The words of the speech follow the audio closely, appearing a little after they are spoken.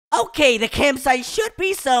Okay, the campsite should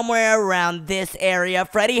be somewhere around this area.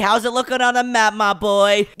 Freddy, how's it looking on the map, my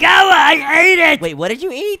boy? Gara, I ate it! Wait, what did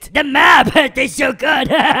you eat? The map! It's so good!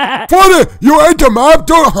 Freddy, you ate the map,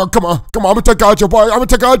 dude? Oh, come on, I'm gonna take out your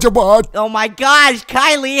butt. Oh my gosh,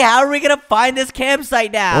 Kylie, how are we gonna find this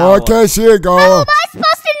campsite now? Oh, I can't see it, How Gara. am I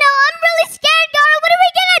supposed to know? I'm really scared, Gara. What are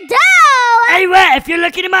we gonna do? Hey, wait, if you're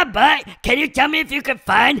looking at my butt, can you tell me if you can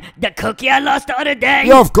find the cookie I lost the other day?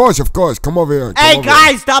 Yeah, of course. Come over here. Hey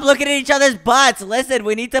guys, stop looking at each other's butts. Listen,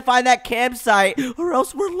 we need to find that campsite or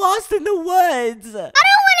else we're lost in the woods. I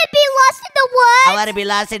don't want to be lost in the woods. I want to be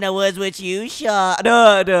lost in the woods with you, Shaw.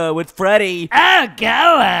 No, with Freddy. Oh,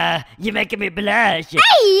 Gara, you're making me blush. Hey,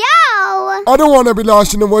 yo. I don't want to be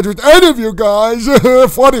lost in the woods with any of you guys.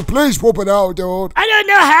 Freddy, please whoop it out, dude. I don't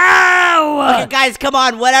know how! Okay, guys, come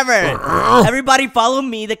on, whatever. Everybody follow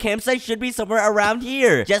me. The campsite should be somewhere around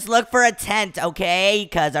here. Just look for a tent, okay?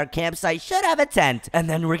 Because our campsite should have a tent. And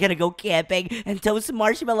then we're gonna go camping and toast some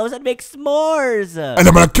marshmallows and make s'mores. And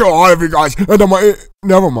I'm gonna kill all of you guys. And I'm gonna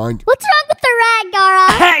never mind. What's wrong with the rat,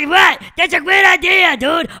 Gara? Hey, what? That's a great idea,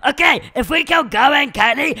 dude. Okay, if we kill Gara and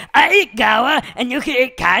Kylie, I eat Gara and you can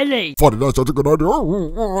eat Kylie. Freddy, that's such a good idea.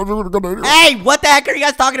 That's a good idea. Hey, what the heck are you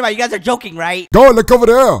guys talking about? You guys are joking, right? Go, look over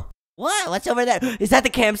there. What? What's over there? Is that the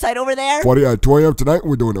campsite over there? Freddy, at 2 a.m. tonight,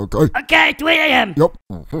 we're doing okay. Okay, 3 a.m.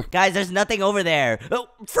 Yep. Guys, there's nothing over there. Oh,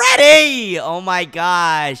 Freddy! Oh my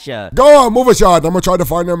gosh. Go on, move aside. I'm gonna try to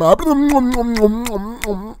find their map.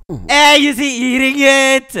 Hey, is he eating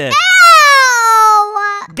it?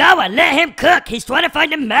 Ow! Gara, let him cook. He's trying to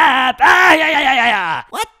find the map. Ah, yeah.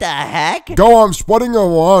 What the heck? Go, I'm spotting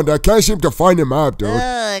around. I can't seem to find the map, dude.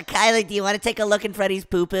 Kylie, do you want to take a look in Freddy's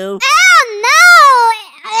poo-poo? Oh, no!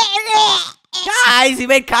 Guys, he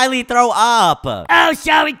made Kylie throw up. Oh,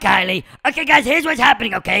 sorry, Kylie. Okay, guys, here's what's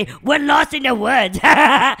happening, okay? We're lost in the woods.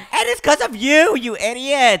 And it's because of you, you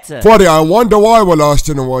idiot. Freddy, I wonder why we're lost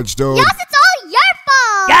in the woods, dude. Yes, it's all your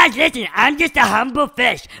fault! Guys, listen, I'm just a humble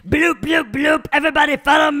fish. Bloop, bloop, bloop. Everybody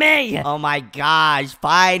follow me. Oh my gosh,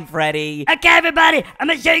 fine, Freddy. Okay, everybody, I'm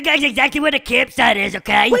gonna show you guys exactly where the campsite is,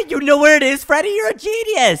 okay? Wait, you know where it is, Freddy? You're a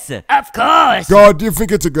genius. Of course. God, do you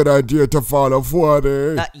think it's a good idea to follow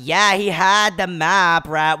Freddy? Yeah, he had the map,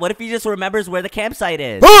 Rat. What if he just remembers where the campsite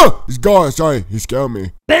is? Ah! He's gone. Sorry, he scared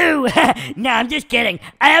me. Boo! No, I'm just kidding.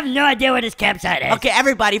 I have no idea where this campsite is. Okay,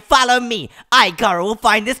 everybody, follow me. Gara will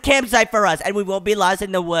find this campsite for us, and we won't be lost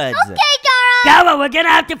in the woods. Okay, Gara! Gara, we're gonna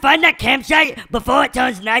have to find that campsite before it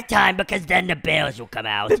turns nighttime because then the bears will come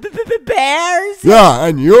out. Bears? Yeah,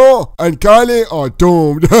 and you and Kylie are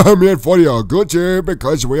doomed. Me and Freddy are Gucci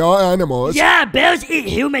because we are animals. Yeah, bears eat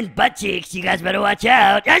human butt cheeks. You guys better watch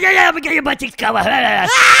out. Yeah, I'm gonna get your butt cheeks, Gara.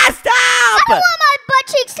 Ah, stop! I don't want my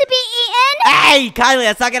butt cheeks to be eaten! Hey, Kylie,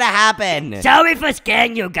 that's not gonna happen. Sorry for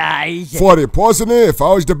scaring you guys. Freddy, personally, if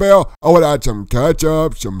I was the bear, I would add some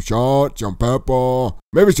ketchup, some salt, some pepper,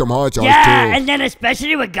 maybe some hot sauce Yeah, too. and then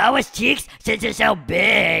especially with Gara's cheeks, since they're so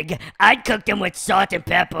big, I'd cook them with salt and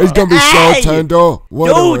pepper. It's gonna be Hey! so tender.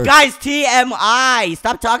 Whatever. Dude, guys, TMI.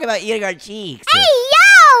 Stop talking about eating our cheeks. Hey, yo!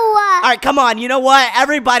 All right, come on. You know what?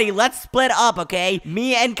 Everybody, let's split up, okay?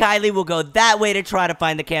 Me and Kylie will go that way to try to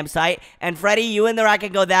find the campsite. And Freddy, you and the Rat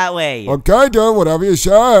can go that way. Okay, dude, whatever you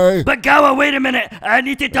say. But Gara, wait a minute. I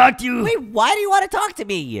need to talk to you. Wait, why do you want to talk to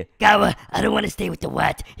me? Gara, I don't want to stay with the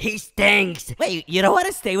rat. He stinks. Wait, you don't want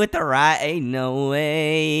to stay with the Rat? Ain't no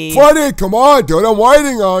way. Freddy, come on, dude, I'm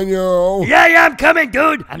waiting on you. Yeah, I'm coming,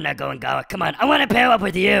 dude. I'm not going, Gara. Come on, I want to pair up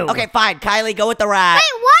with you. Okay, fine. Kylie, go with the Rat.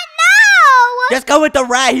 Wait, what? No! Just go with the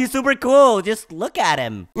Rat. He's super cool. Just look at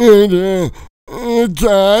him.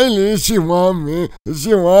 Kylie, she want me.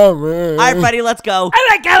 She want me. All right, Freddy, let's go. All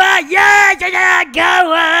right, Gara. Yeah,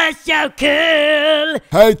 Gara. So cool.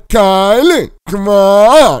 Hey, Kylie, come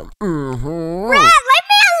on. Mm-hmm. Rat, leave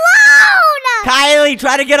me alone! Kylie,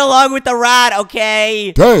 try to get along with the Rat,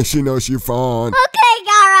 okay? Dang, she knows she fun. Okay,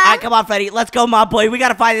 Gara. All right, come on, Freddy. Let's go, my boy. We got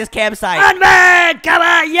to find this campsite. Onward,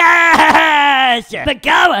 Gara. Yes. But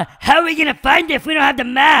Gara, how are we going to find it if we don't have the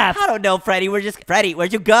map? I don't know, Freddy. Freddy,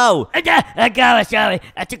 where'd you go? Gara, sorry.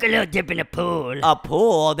 I took a little dip in the pool. A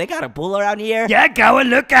pool? They got a pool around here? Yeah, Gara,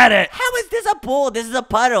 look at it. How is this a pool? This is a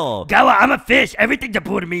puddle. Gara, I'm a fish. Everything's a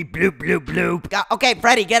pool to me. Bloop, bloop, bloop. Okay,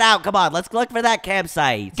 Freddy, get out. Come on. Let's look for that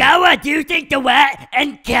campsite. Gara, do you think the Rat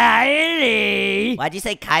and Kylie? Why'd you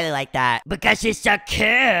say Kylie like that? Because she's so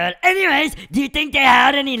cool. Anyways, do you think they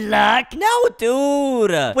had any luck? No,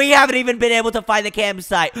 dude. We haven't even been able to find the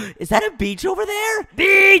campsite. Is that a beach over there?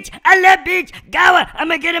 Beach! I love beach! Gara, I'm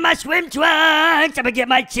gonna get in my swim trunks! I'm gonna get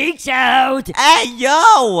my cheeks out! Hey,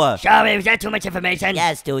 yo! Sorry, was that too much information?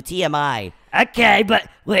 Yes, dude. TMI. Okay, but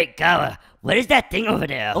wait, Gara, What is that thing over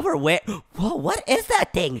there? Over where? Whoa, what is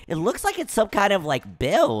that thing? It looks like it's some kind of like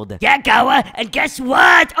build. Yeah, Gara, and guess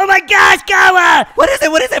what? Oh my gosh, Gara! What is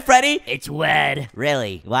it? What is it, Freddy? It's red.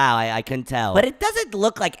 Really? Wow, I couldn't tell. But it doesn't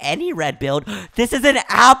look like any red build. This is an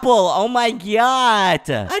apple. Oh my god.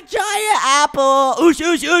 A giant apple. Oosh,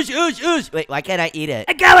 oosh, oosh, oosh, oosh. Wait, why can't I eat it?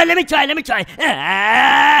 Gara, let me try.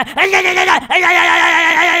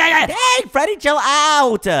 Hey, Freddy, chill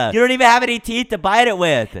out. You don't even have any teeth to bite it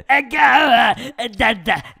with. Gara,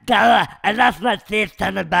 I lost my teeth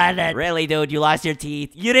trying to bite it. Really, dude? You lost your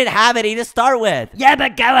teeth? You didn't have any to start with. Yeah,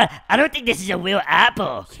 but Gara, I don't think this is a real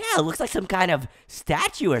apple. Yeah, it looks like some kind of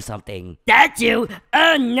statue or something. Statue?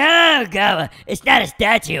 Oh no, Gara. It's not a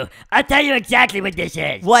statue. I'll tell you exactly what this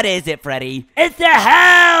is. What is it, Freddy? It's a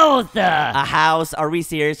house! A house? Are we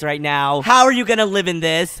serious right now? How are you gonna live in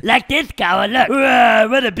this? Like this, Gara, look.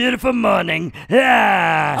 What a beautiful morning.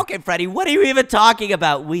 Okay, Freddy, what are you even talking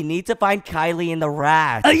about? We need to find Kylie and the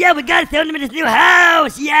rat. Oh yeah, we gotta sell them in this new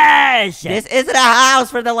house! Yes! This isn't a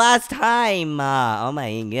house for the last time. Oh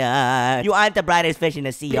my god. You aren't the brightest fish in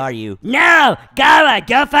the sea, are you? No! Gara,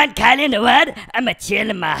 go find Kylie in the wood. I'ma chill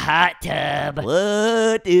in my hot tub.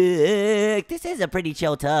 What? This is a pretty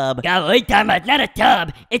chill tub. Gara, what are you talking about? It's not a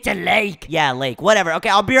tub. It's a lake. Yeah, lake. Whatever. Okay,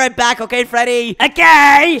 I'll be right back, okay, Freddy?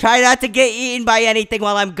 Okay! Try not to get eaten by anything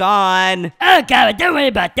while I'm gone. Oh, Gara, don't worry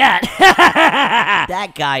about that.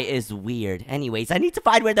 That guy is weird. Anyways, I need to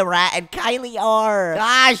find where the rat and Kylie are.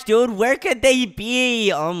 Gosh, dude, where could they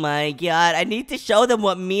be? Oh my god, I need to show them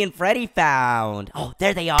what me and Freddy found. Oh,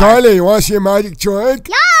 there they are. Kylie, you want to see a magic trick?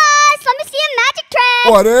 Yes, let me see a magic trick.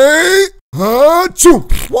 What, eh? Huh?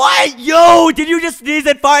 What? Yo, did you just sneeze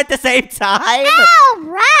and fart at the same time? Oh,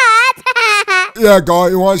 rat. Yeah, guy,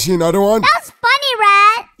 you want to see another one? That was funny,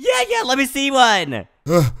 rat. Yeah, let me see one.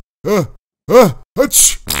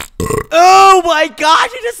 Achoo. Oh my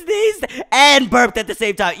gosh, you just sneezed and burped at the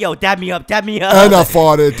same time. Yo, dab me up. And I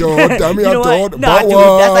farted, dude. Damn me You know up, what? dude. No, dude,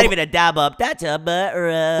 that's not even a dab up. That's a butt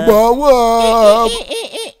rub.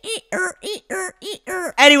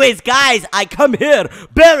 Anyways, guys, I come here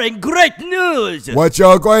bearing great news. What's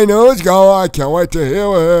your great news, go? I can't wait to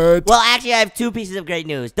hear it. Well, actually, I have two pieces of great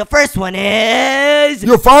news. The first one is...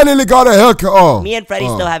 You finally got a haircut. Oh. Me and Freddy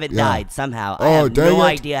still haven't died somehow. I have no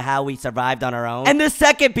idea how we survived on our own. And the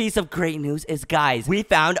second piece of great news is, guys, we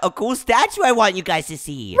found a cool statue I want you guys to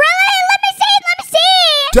see. Really? Let me see. Let me see.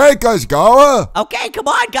 Take us, Gara. Okay, come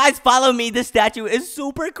on, guys, follow me. This statue is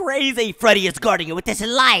super crazy. Freddy is guarding it with his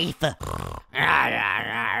life.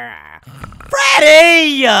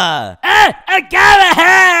 Freddy! Gara,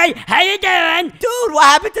 hey! How you doing? Dude, what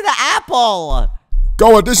happened to the apple?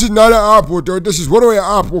 Gara, this is not an apple, dude. This is what do an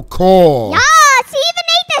apple called? Yes, he even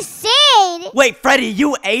ate the seed. Wait, Freddy,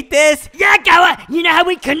 you ate this? Yeah, Gara, you know how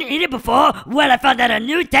we couldn't eat it before? Well, I found out a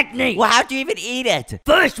new technique. Well, how'd you even eat it?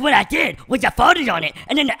 First, what I did was I farted on it,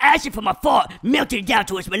 and then the acid from my fart melted it down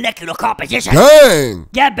to its molecular composition. Dang.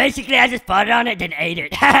 Yeah, basically, I just farted on it, then ate it.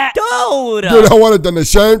 Dude! Dude, I would have done the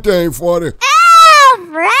same thing for it. Oh,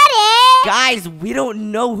 Freddy. Guys, we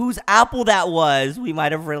don't know whose apple that was. We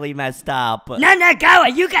might have really messed up. No,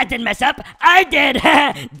 Gara, you guys didn't mess up. I did.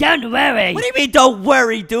 Don't worry. What do you mean, don't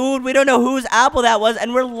worry, dude? We don't know whose apple that was,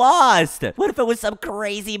 and we're lost. What if it was some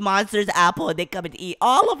crazy monster's apple and they come and eat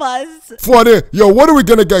all of us? Funny. Yo, what are we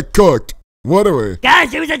gonna get cooked? What are we?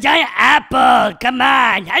 Guys, it was a giant apple. Come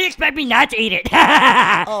on. How do you expect me not to eat it?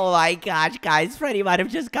 Oh my gosh, guys. Freddy might have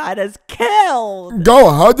just got us killed.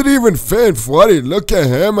 Go, how did he even fit, Freddy? Look at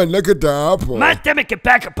him and look at the apple. My stomach can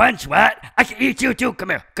pack a punch, what? I can eat you too. Come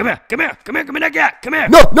here, come here, come here, come here, come here, come here.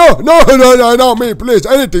 No, not me, please.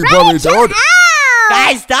 Anything for me, dude.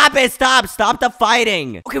 Guys, stop it. Stop the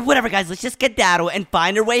fighting. Okay, whatever, guys. Let's just get Daddle and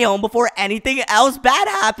find our way home before anything else bad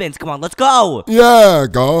happens. Come on, let's go. Yeah,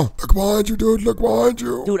 go. Look behind you, dude. Look behind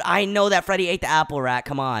you. Dude, I know that Freddy ate the apple rat.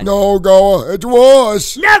 Come on. No, go. It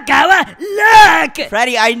was. No, Gara, look.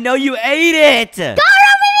 Freddy, I know you ate it. Gara, we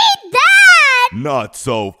need that. Not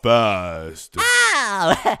so fast.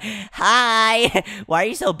 Ow. Hi. Why are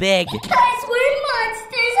you so big? Guys, we're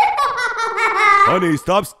monsters. Honey,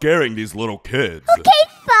 stop scaring these little kids. Okay,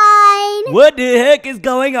 fine. What the heck is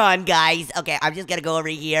going on, guys? Okay, I'm just gonna go over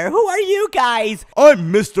here. Who are you guys?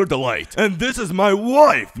 I'm Mr. Delight, and this is my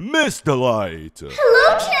wife, Miss Delight.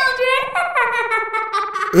 Hello, children.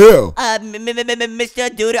 Ew. Mr.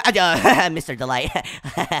 Doodoo. Mr. Delight.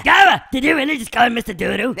 Gara, did you really just call him Mr.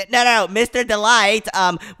 Doodoo? No, Mr. Delight.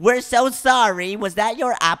 We're so sorry. Was that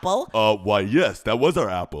your apple? Why, yes, that was our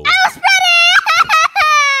apple.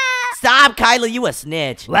 Stop, Kylie. You a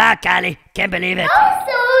snitch. Wow, Kylie, can't believe it. Oh,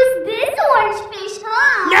 so is this orange fish,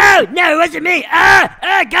 huh? No, it wasn't me.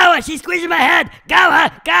 Gara, she's squeezing my head. Gara.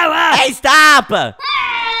 Hey, stop!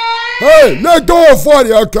 Hey, let go of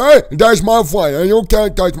Freddy, okay? That's my friend, and you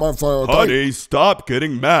can't touch my friend, okay? Honey, stop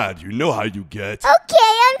getting mad. You know how you get. Okay,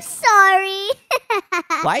 I'm sorry.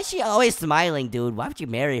 Why is she always smiling, dude? Why would you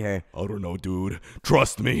marry her? I don't know, dude.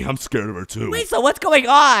 Trust me, I'm scared of her too. Wait, so what's going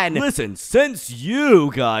on? Listen, since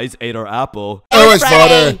you guys ate our apple, It was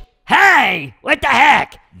Freddy. Hey, what the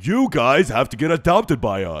heck? you guys have to get adopted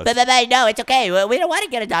by us. But, no, it's okay. We don't want to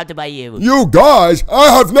get adopted by you. You guys,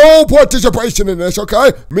 I have no participation in this,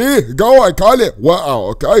 okay? Me, go, I call it.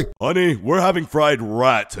 Wow, okay? Honey, we're having fried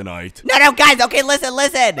rat tonight. No, guys. Okay, listen.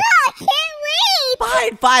 I can't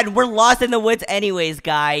read. Fine. We're lost in the woods anyways,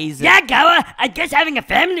 guys. Yeah, Gara, I guess having a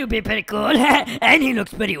family would be pretty cool. And he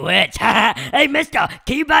looks pretty rich. Hey, mister,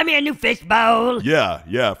 can you buy me a new fish bowl?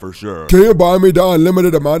 Yeah, for sure. Can you buy me the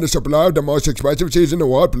unlimited amount of supply of the most expensive cheese in the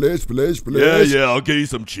world, please? Yeah, I'll get you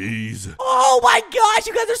some cheese. Oh my gosh,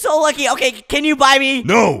 you guys are so lucky. Okay, can you buy me?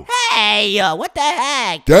 No! Hey, what the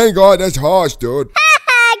heck? Thank God, that's harsh, dude.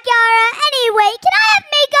 Haha, Gara. Anyway, can I have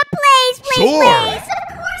makeup, please? Sure. Please. Of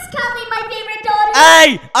course, Kylie, my favorite daughter.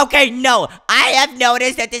 Hey! Okay, no. I have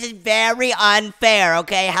noticed that this is very unfair,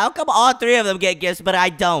 okay? How come all three of them get gifts, but I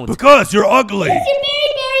don't? Because you're ugly! You're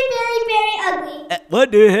very ugly.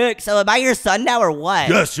 What the heck? So am I your son now or what?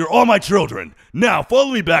 Yes, you're all my children. Now,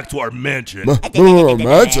 follow me back to our mansion.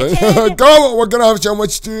 Imagine. Go, we're gonna have so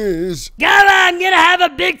much cheese. Gara, I'm gonna have a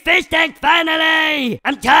big fish tank finally!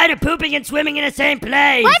 I'm tired of pooping and swimming in the same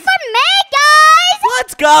place! Wait for me, guys.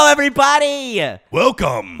 Let's go, everybody!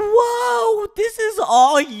 Welcome. Whoa, this is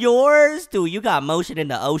all yours? Dude, you got motion in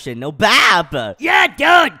the ocean. No bap! Yeah,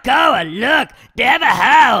 dude, Gara, look! They have a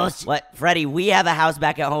house! What, Freddy, we have a house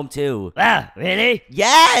back at home too. Wow, really?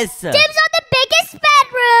 Yes! Dibs on the biggest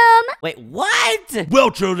bedroom. Wait, what?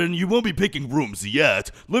 Well, children, you won't be picking rooms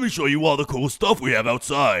yet. Let me show you all the cool stuff we have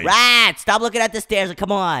outside. Rat, stop looking at the stairs and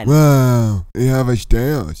come on. Wow, you have a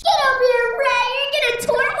stairs. Get over here, Ray. You're gonna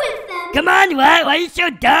tour with them. Come on, Rat, why are you so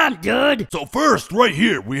dumb, dude? So first, right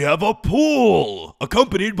here, we have a pool,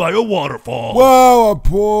 accompanied by a waterfall. Wow, a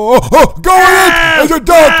pool. Oh, go in! It's a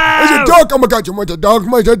duck! It's a duck! Oh my God, you want a duck?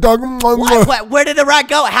 It's a duck. What? Where did the rat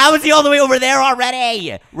go? How is he all the way over there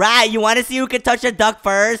already? Rat, you want to see who can touch the duck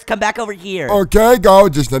first? Come back over here. Okay, go.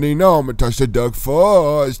 Just letting you know, I'm gonna touch the duck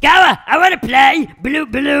first. Gara, I wanna play!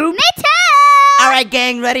 Bloop. Me too. All right,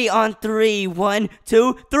 gang, ready on 3. 1,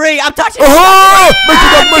 2, 3. I'm touching Oh!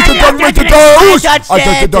 Make the duck! I touched I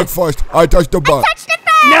touched the it. duck first. I touched the butt. Touch the first.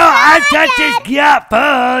 No, I touched his gut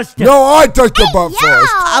first! No, I touched the butt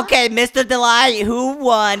first. Okay, Mr. Delight, who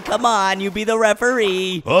won? Come on, you be the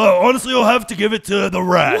referee. Honestly, I'll have to give it to the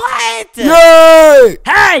rat. What? Yay!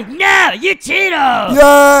 Hey, no, you Cheeto!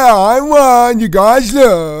 Yeah, I won. You guys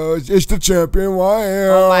lose. It's the champion right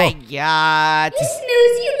here. Oh my God. You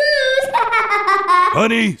snooze, you lose.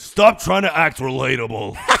 Honey, stop trying to act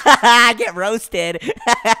relatable. I get roasted.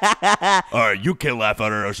 Alright, you can't laugh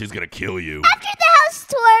at her or she's gonna kill you. After the house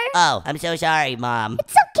tour. Oh, I'm so sorry, Mom.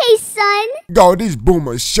 It's okay, son. Go, these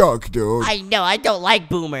boomers suck, dude. I know, I don't like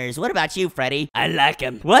boomers. What about you, Freddy? I like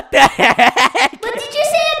him. What the heck? What did you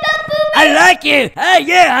say about boomers? I like you! Hey,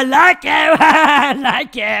 yeah, I like you! I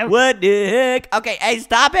like you! What the heck? Okay, hey,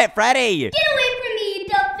 stop it, Freddy. Get away from me, you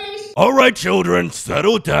dumb fish. Alright, children,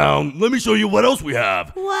 settle down. Let me show you what else we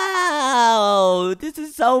have. Wow, this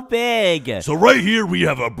is so big. So right here, we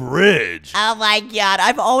have a bridge. Oh my God,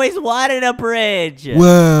 I've always wanted a bridge.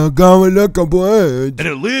 Wow, go and look a bridge. And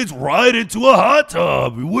it leads right into a hot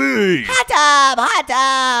tub. Wee! Hot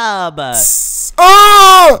tub.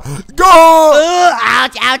 Oh! Go!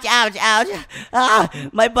 Ouch. Ah,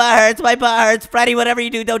 my butt hurts. Freddy, whatever you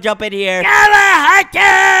do, don't jump in here. Gara, hot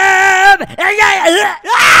tub!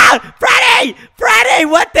 Ah! Freddy,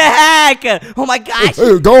 what the heck? Oh my gosh.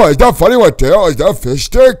 Hey, go, is that funny right there? Is that fish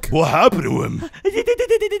stick? What happened to him?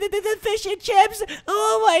 The fish and chips.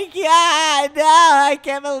 Oh my God. No, I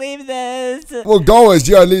can't believe this. Well, go, is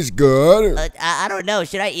he at least good? I don't know.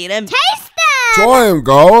 Should I eat him? Taste them. Try him,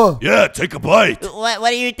 go. Yeah, take a bite. What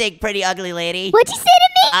do you think, pretty ugly lady? What'd you say to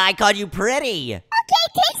me? I called you pretty. Okay,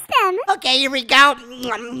 taste them. Okay, here we go.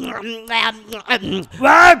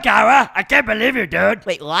 Wow, Gara, I can't believe you, dude.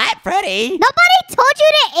 Wait, what? Freddy? Nobody told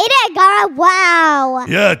you to eat it, Gara. Wow.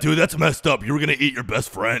 Yeah, dude, that's messed up. You were gonna eat your best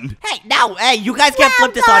friend. Hey, no. Hey, you guys can't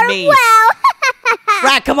flip this Gara, on me. Wow.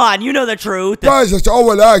 Rat, come on. You know the truth. Guys, it's all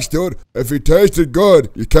relaxed, dude. If he tasted good,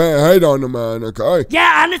 you can't hate on the man, okay?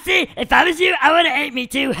 Yeah, honestly, if I was you, I would've ate me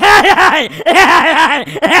too.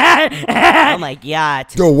 Oh my God.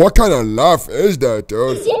 Dude, what kind of laugh is that,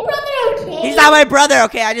 dude? Is your brother okay? He's not my brother.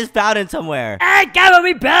 Okay, I just found him somewhere. Hey, Gara,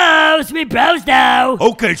 we bros now.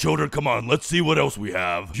 Okay, children, come on. Let's see what else we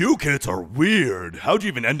have. You kids are weird. How'd you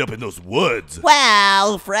even end up in those woods?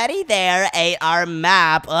 Well, Freddy there ate our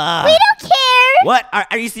map. Ugh. We don't care. What?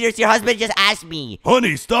 Are you serious? Your husband just asked me.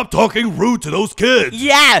 Honey, stop talking rude to those kids.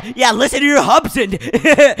 Yeah, listen to your husband. Be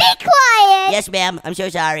quiet. Yes, ma'am. I'm so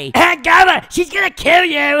sorry. Hey, Gara, she's gonna kill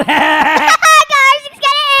you. Guys, she's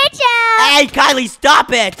gonna hit you. Hey, Kylie,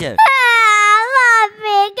 stop it. Love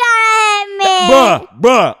me. Gotta hit me.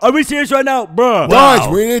 Bruh, are we serious right now? Bruh. Guys,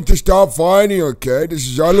 we need to stop fighting, okay? This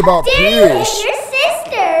is all about Dude, peace. your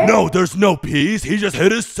sister. No, there's no peace. He just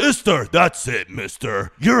hit his sister. That's it,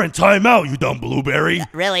 mister. You're in timeout, you dumb blueberry.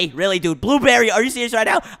 Really, dude. Blueberry, are you serious right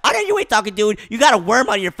now? I know you ain't talking, dude. You got a worm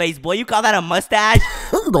on your face, boy. You call that a mustache?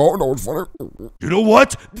 No, it's funny. You know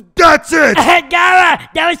what? That's it. Gara,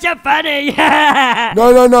 that was so funny.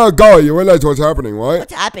 No, go. You realize what's happening, right?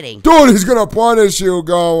 What's happening? Dude, he's gonna punish you,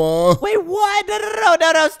 go. Wait, what?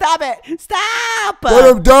 No, stop it. Stop. Put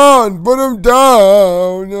him down.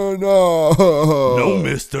 No. No,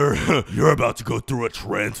 mister. You're about to go through a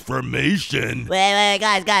transformation. Wait,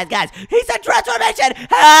 guys. He's a transformation.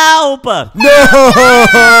 Help. No!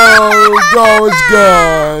 Go, it's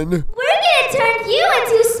gone. We're gonna turn you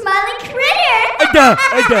into a smiling critter. No,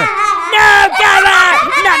 Gara,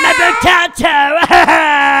 not my potato.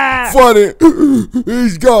 Funny.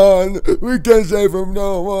 He's gone. We can't save him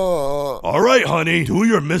no more. All right, honey. Do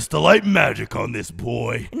your Mr. Light magic on this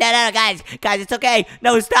boy. No, guys, it's okay.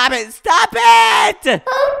 No, stop it. Okay.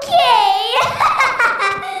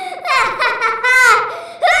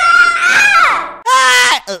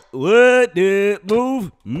 What?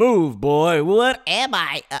 Move, boy. What am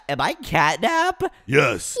I? Am I catnap?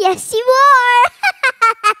 Yes. Yes, you are.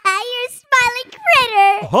 You're a smiling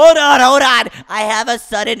critter. Hold on. I have a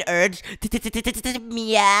sudden urge to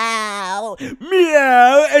meow.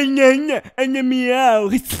 Meow, and then meow.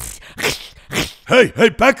 Hey,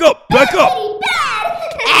 back up. Pretty bad.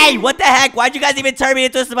 Hey, what the heck? Why'd you guys even turn me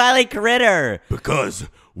into a smiling critter? Because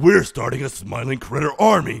we're starting a smiling critter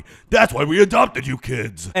army. That's why we adopted you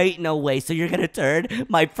kids. Ain't no way. So you're gonna turn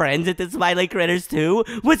my friends into smiling critters too?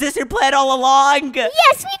 Was this your plan all along?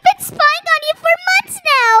 Yes, we've been spying on you for months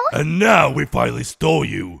now. And now we finally stole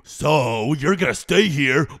you. So you're gonna stay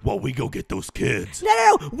here while we go get those kids.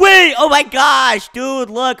 No. Wait. Oh my gosh, dude.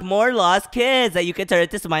 Look, more lost kids that you can turn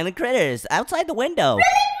into smiling critters outside the window.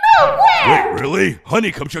 No, where? Wait, really?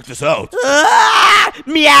 Honey, come check this out. Ah!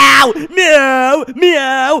 Meow.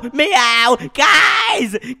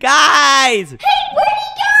 Guys. Hey, where'd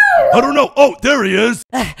he go? I don't know. Oh, there he is.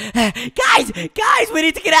 Guys, we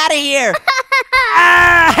need to get out of here.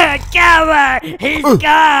 Gara, he's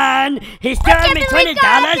gone. He stole me $20,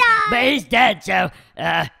 but he's dead. So,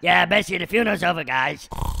 yeah, basically the funeral's over, guys.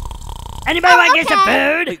 Anybody want to get some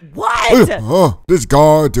food? What? This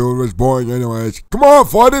guy, dude, was boring anyways. Come on,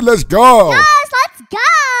 fight it, let's go. Yes, let's go.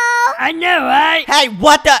 I know, right? Hey,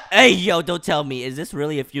 what the? Hey, yo, don't tell me. Is this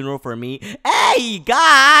really a funeral for me? Hey,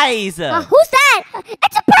 guys. Who's that?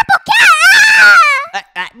 It's a purple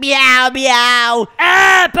cat. Meow.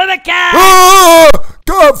 Puma cat. Ah!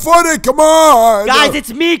 God, fight it, come on. Guys,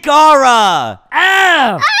 it's me, Gara.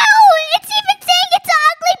 Oh, It's even saying it's an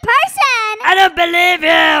ugly person. I don't believe you.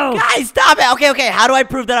 Guys, stop it. Okay. How do I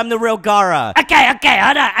prove that I'm the real Gara? Okay,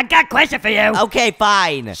 hold on. I got a question for you. Okay,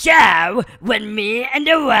 fine. So, when me and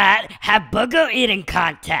the rat have booger eating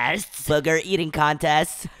contests, Booger eating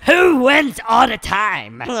contest. who wins all the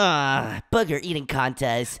time? Booger eating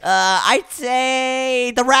contest. I'd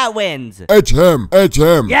say the rat wins. It's him.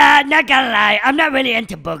 Yeah, not gonna lie, I'm not really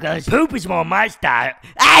into boogers. Poop is more my style.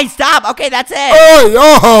 Hey, stop. Okay, that's it. Hey,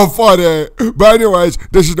 oh, funny. But anyways,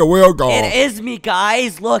 this is the real goal. It is me,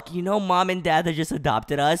 guys. Look, you know Mom and Dad that just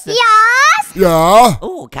adopted us? Yes. Yeah?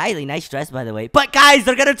 Oh, Kylie, nice dress, by the way. But guys,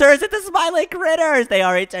 they're gonna turn us into smiling critters. They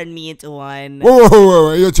already turned me into one.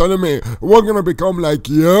 Whoa, you're telling me we're gonna become like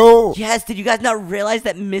you? Yes, did you guys not realize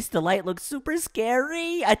that Miss Delight looks super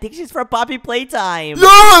scary? I think she's from Poppy Playtime.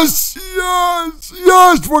 Yes,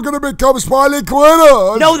 we're gonna become smiling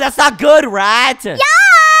critters. No, that's not good, Rat. Yes,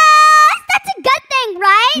 that's a good thing,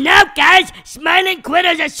 right? No, guys, smiling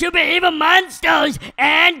critters are super evil monsters.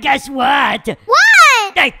 And guess what?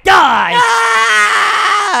 What? They die.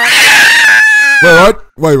 Ah! Wait,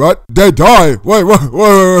 Wait, what? They die? Wait.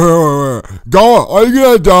 Gara, are you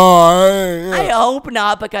gonna die? I hope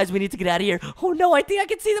not, because we need to get out of here. Oh no, I think I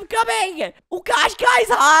can see them coming. Oh gosh, guys,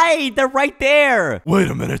 hide. They're right there. Wait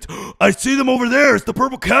a minute. I see them over there. It's the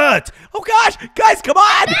purple cat. Oh gosh, guys, come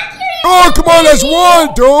on. Oh, come on, let's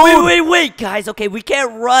run, dude. Wait, guys. Okay, we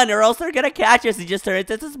can't run or else they're gonna catch us and just turn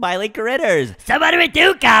into smiling critters. So what do we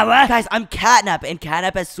do, Gara? Guys, I'm Catnap, and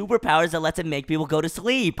Catnap has superpowers that lets him make people go to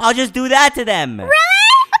sleep. I'll just do that to them. Really?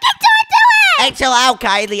 Okay, do it! Hey, chill out,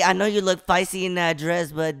 Kylie. I know you look feisty in that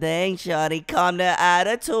dress, but dang, shawty, calm the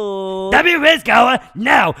attitude. W is, Gara.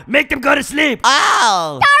 Now, make them go to sleep.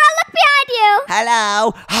 Ow! Gara, look behind you!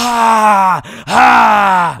 Hello.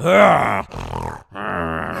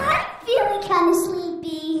 I'm feeling kind of sleepy.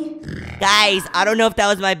 Guys, I don't know if that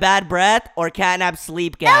was my bad breath or Catnap's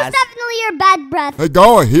sleep That was gas. definitely your bad breath. Hey,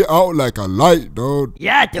 Gara, he out like a light, dude.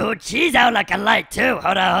 Yeah, dude, she's out like a light, too.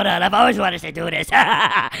 Hold on. I've always wanted to do this.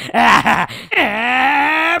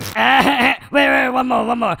 Wait, one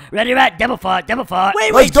more. Ready, rat? Double fart.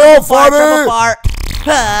 Wait, Let's go, triple fart. What's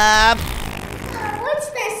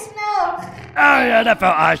that smell? Oh, yeah, that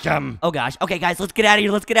felt awesome. Oh gosh. Okay, guys, let's get out of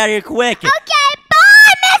here. Let's get out of here quick. Okay,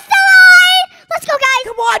 bye, Mr. Light! Let's go, guys!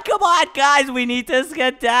 Come on, guys. We need to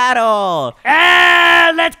skedaddle.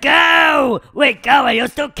 Let's go. Wait, Gara, you're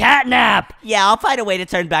still Catnap. Yeah, I'll find a way to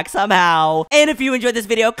turn back somehow. And if you enjoyed this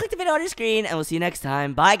video, click the video on your screen, and we'll see you next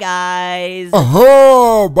time. Bye, guys.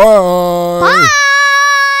 Bye. Bye!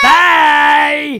 Bye.